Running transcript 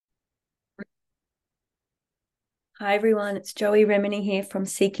Hi everyone, it's Joey Remini here from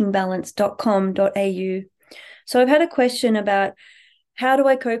seekingbalance.com.au. So I've had a question about how do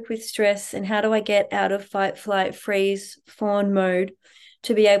I cope with stress and how do I get out of fight, flight, freeze, fawn mode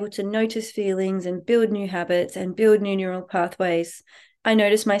to be able to notice feelings and build new habits and build new neural pathways. I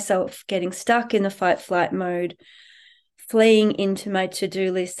notice myself getting stuck in the fight, flight mode, fleeing into my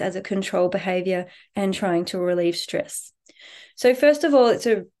to-do list as a control behavior and trying to relieve stress. So first of all, it's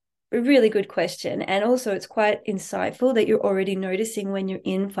a really good question. And also it's quite insightful that you're already noticing when you're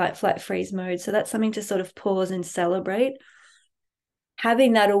in fight, flight, freeze mode. So that's something to sort of pause and celebrate.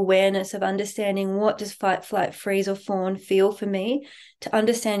 Having that awareness of understanding what does fight, flight, freeze, or fawn feel for me, to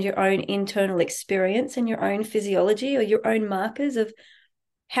understand your own internal experience and your own physiology or your own markers of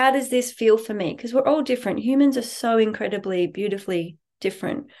how does this feel for me? Because we're all different. Humans are so incredibly, beautifully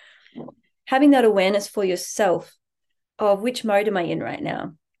different. Having that awareness for yourself of which mode am I in right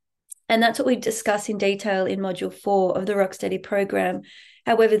now? And that's what we discuss in detail in Module 4 of the Rocksteady program.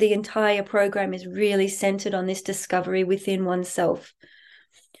 However, the entire program is really centered on this discovery within oneself.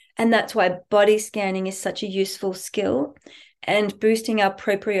 And that's why body scanning is such a useful skill, and boosting our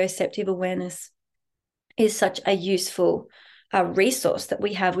proprioceptive awareness is such a useful resource that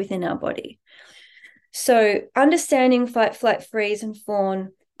we have within our body. So understanding fight, flight, freeze, and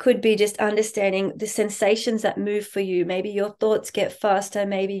fawn could be just understanding the sensations that move for you. Maybe your thoughts get faster.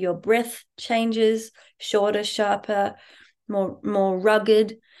 Maybe your breath changes, shorter, sharper, more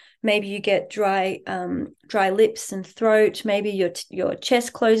rugged. Maybe you get dry lips and throat. Maybe your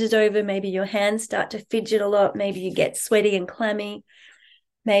chest closes over. Maybe your hands start to fidget a lot. Maybe you get sweaty and clammy.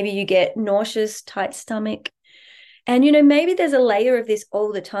 Maybe you get nauseous, tight stomach. And, maybe there's a layer of this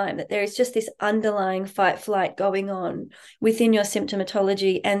all the time, that there is just this underlying fight flight going on within your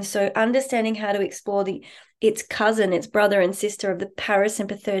symptomatology. And so understanding how to explore its cousin, its brother and sister of the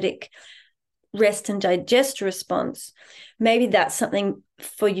parasympathetic rest and digest response, maybe that's something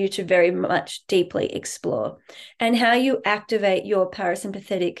for you to very much deeply explore. And how you activate your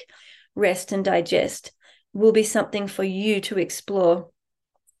parasympathetic rest and digest will be something for you to explore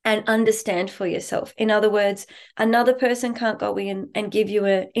and understand for yourself. In other words, another person can't go in and give you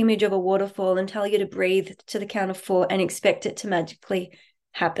an image of a waterfall and tell you to breathe to the count of 4 and expect it to magically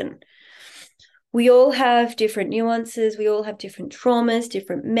happen. We all have different nuances. We all have different traumas,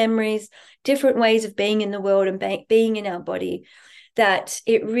 different memories, different ways of being in the world and being in our body, that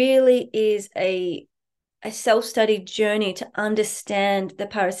it really is a self-study journey to understand the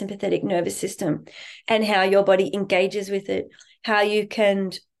parasympathetic nervous system and how your body engages with it, how you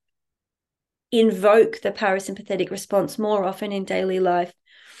can invoke the parasympathetic response more often in daily life.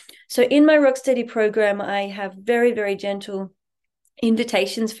 So in my Rocksteady program, I have very, very gentle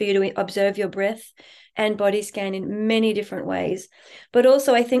invitations for you to observe your breath and body scan in many different ways. But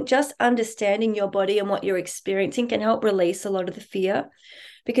also, I think just understanding your body and what you're experiencing can help release a lot of the fear.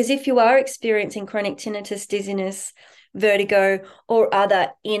 Because if you are experiencing chronic tinnitus, dizziness, vertigo, or other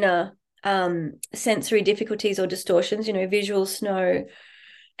inner sensory difficulties or distortions, visual, snow,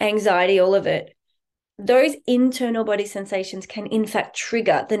 anxiety, all of it, those internal body sensations can in fact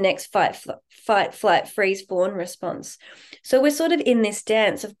trigger the next fight, flight, freeze, fawn response. So we're sort of in this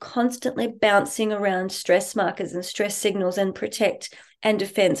dance of constantly bouncing around stress markers and stress signals and protect and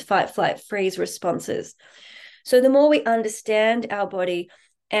defense, fight, flight, freeze responses. So the more we understand our body,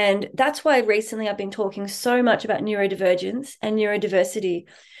 and that's why recently I've been talking so much about neurodivergence and neurodiversity,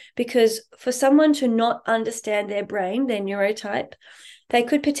 because for someone to not understand their brain, their neurotype, they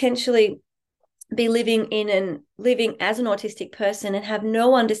could potentially be living as an autistic person and have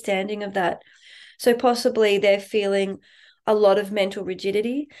no understanding of that. So possibly they're feeling a lot of mental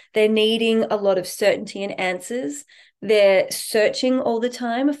rigidity. They're needing a lot of certainty and answers. They're searching all the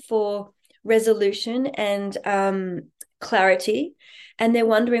time for resolution and clarity. And they're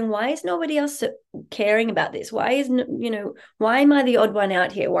wondering, why is nobody else caring about this? Why am I the odd one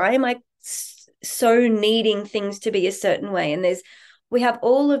out here? Why am I so needing things to be a certain way? And we have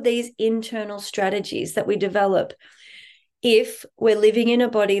all of these internal strategies that we develop if we're living in a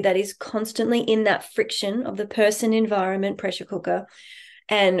body that is constantly in that friction of the person environment pressure cooker,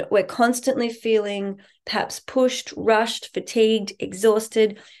 and we're constantly feeling perhaps pushed, rushed, fatigued,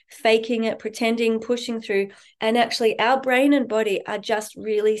 exhausted, faking it, pretending, pushing through. And actually our brain and body are just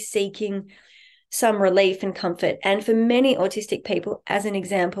really seeking some relief and comfort. And for many autistic people, as an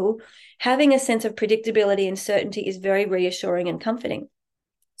example, having a sense of predictability and certainty is very reassuring and comforting.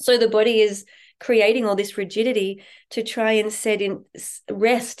 So the body is creating all this rigidity to try and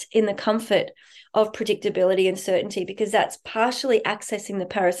rest in the comfort of predictability and certainty, because that's partially accessing the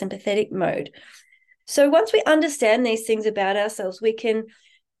parasympathetic mode. So once we understand these things about ourselves, we can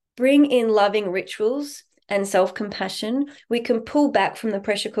bring in loving rituals and self-compassion, we can pull back from the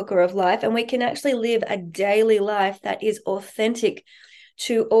pressure cooker of life, and we can actually live a daily life that is authentic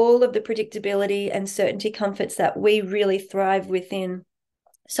to all of the predictability and certainty comforts that we really thrive within.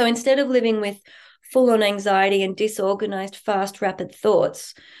 So instead of living with full-on anxiety and disorganized, fast, rapid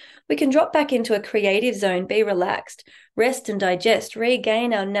thoughts, we can drop back into a creative zone, be relaxed, rest and digest,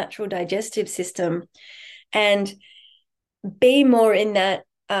 regain our natural digestive system, and be more in that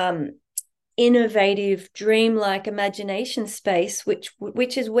innovative, dreamlike imagination space,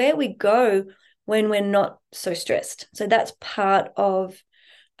 which is where we go when we're not so stressed. So that's part of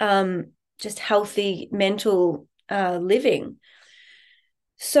just healthy mental living.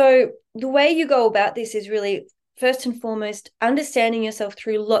 So the way you go about this is really, first and foremost, understanding yourself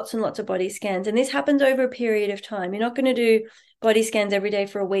through lots and lots of body scans. And this happens over a period of time. You're not going to do body scans every day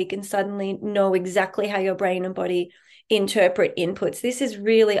for a week and suddenly know exactly how your brain and body interpret inputs. This is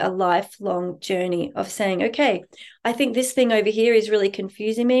really a lifelong journey of saying, okay, I think this thing over here is really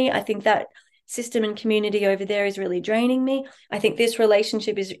confusing me. I think that system and community over there is really draining me. I think this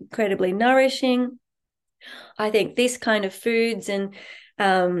relationship is incredibly nourishing. I think this kind of foods and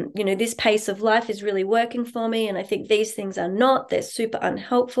this pace of life is really working for me. And I think these things are not. They're super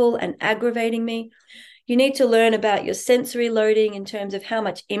unhelpful and aggravating me. You need to learn about your sensory loading in terms of how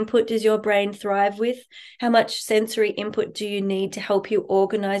much input does your brain thrive with? How much sensory input do you need to help you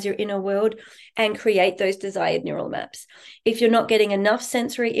organize your inner world and create those desired neural maps? If you're not getting enough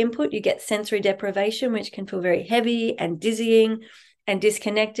sensory input, you get sensory deprivation, which can feel very heavy and dizzying and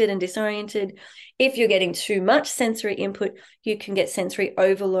disconnected and disoriented. If you're getting too much sensory input, you can get sensory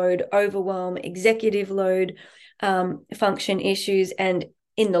overload, overwhelm, executive load, function issues, and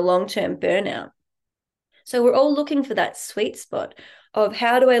in the long term, burnout. So we're all looking for that sweet spot of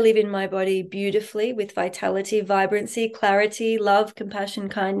how do I live in my body beautifully with vitality, vibrancy, clarity, love, compassion,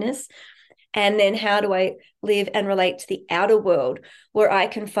 kindness. And then how do I live and relate to the outer world where I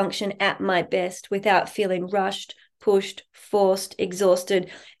can function at my best without feeling rushed, pushed, forced, exhausted,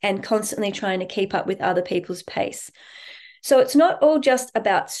 and constantly trying to keep up with other people's pace. So it's not all just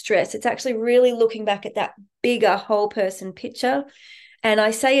about stress. It's actually really looking back at that bigger whole person picture. And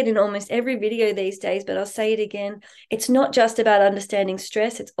I say it in almost every video these days, but I'll say it again. It's not just about understanding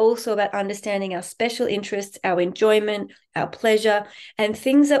stress. It's also about understanding our special interests, our enjoyment, our pleasure, and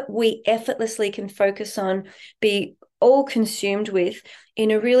things that we effortlessly can focus on, be all consumed with in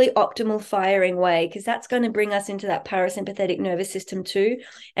a really optimal firing way, because that's going to bring us into that parasympathetic nervous system too,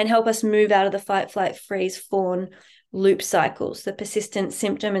 and help us move out of the fight, flight, freeze, fawn loop cycles, the persistent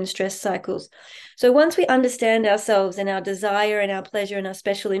symptom and stress cycles. So once we understand ourselves and our desire and our pleasure and our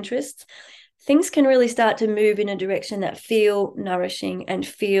special interests, things can really start to move in a direction that feel nourishing and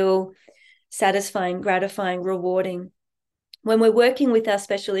feel satisfying, gratifying, rewarding. When we're working with our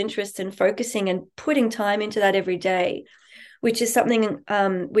special interests and focusing and putting time into that every day, which is something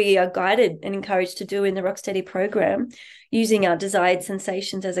we are guided and encouraged to do in the Rocksteady program, using our desired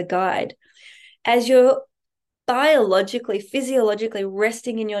sensations as a guide. As you're biologically, physiologically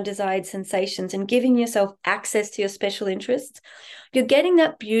resting in your desired sensations and giving yourself access to your special interests, you're getting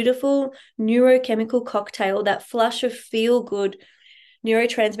that beautiful neurochemical cocktail, that flush of feel-good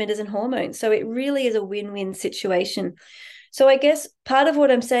neurotransmitters and hormones. So it really is a win-win situation. So I guess part of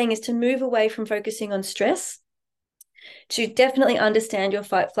what I'm saying is to move away from focusing on stress, to definitely understand your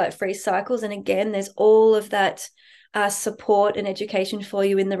fight, flight, freeze cycles. And again, there's all of that support and education for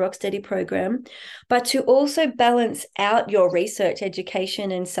you in the Rocksteady program, but to also balance out your research,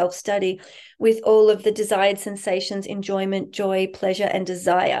 education, and self-study with all of the desired sensations, enjoyment, joy, pleasure, and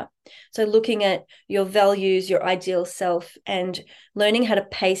desire. So looking at your values, your ideal self, and learning how to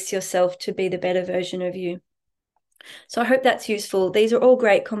pace yourself to be the better version of you. So I hope that's useful. These are all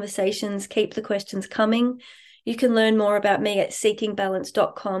great conversations. Keep the questions coming. You can learn more about me at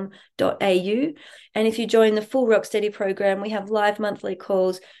seekingbalance.com.au. And if you join the full Rocksteady program, we have live monthly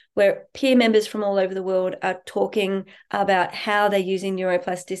calls where peer members from all over the world are talking about how they're using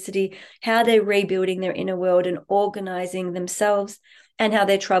neuroplasticity, how they're rebuilding their inner world and organizing themselves, and how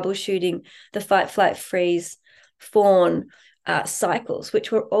they're troubleshooting the fight, flight, freeze, fawn cycles,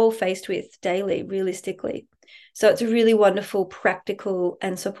 which we're all faced with daily, realistically. So it's a really wonderful, practical,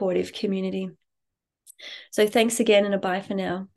 and supportive community. So thanks again, and a bye for now.